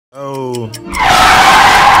Oh,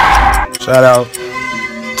 shout out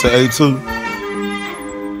to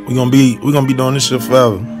A2. We gonna be doing this shit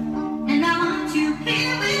forever.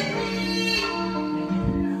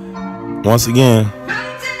 Once again,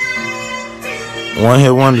 one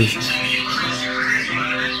hit wonders.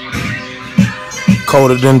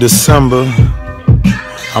 Colder than December.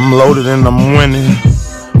 I'm loaded and I'm winning.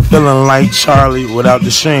 Feeling like Charlie without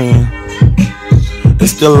the sheen.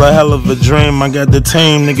 It's still a hell of a dream. I got the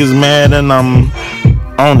team, niggas mad and I'm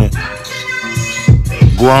on it.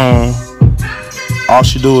 Grown, all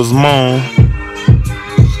she do is moan.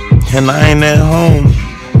 And I ain't at home,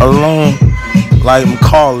 alone. Like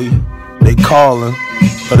Macaulay, they calling,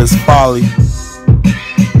 but it's folly.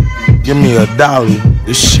 Give me a dolly,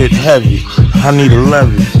 this shit heavy. I need a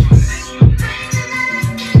levy.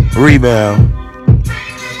 Rebound,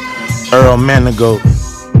 Earl Manigault,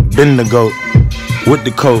 bend the goat. With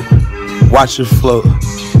the coat, watch it float,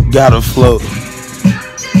 gotta float.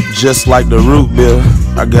 Just like the root beer,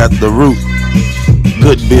 I got the root.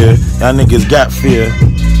 Good beer, y'all niggas got fear.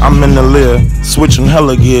 I'm in the leer, switching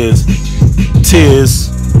hella gears. Tears,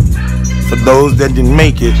 for those that didn't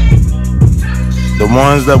make it. The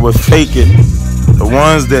ones that would fake it. The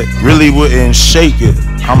ones that really wouldn't shake it.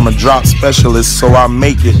 I'm a drop specialist, so I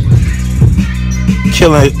make it.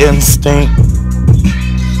 Killing instinct.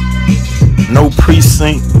 No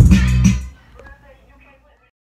precinct,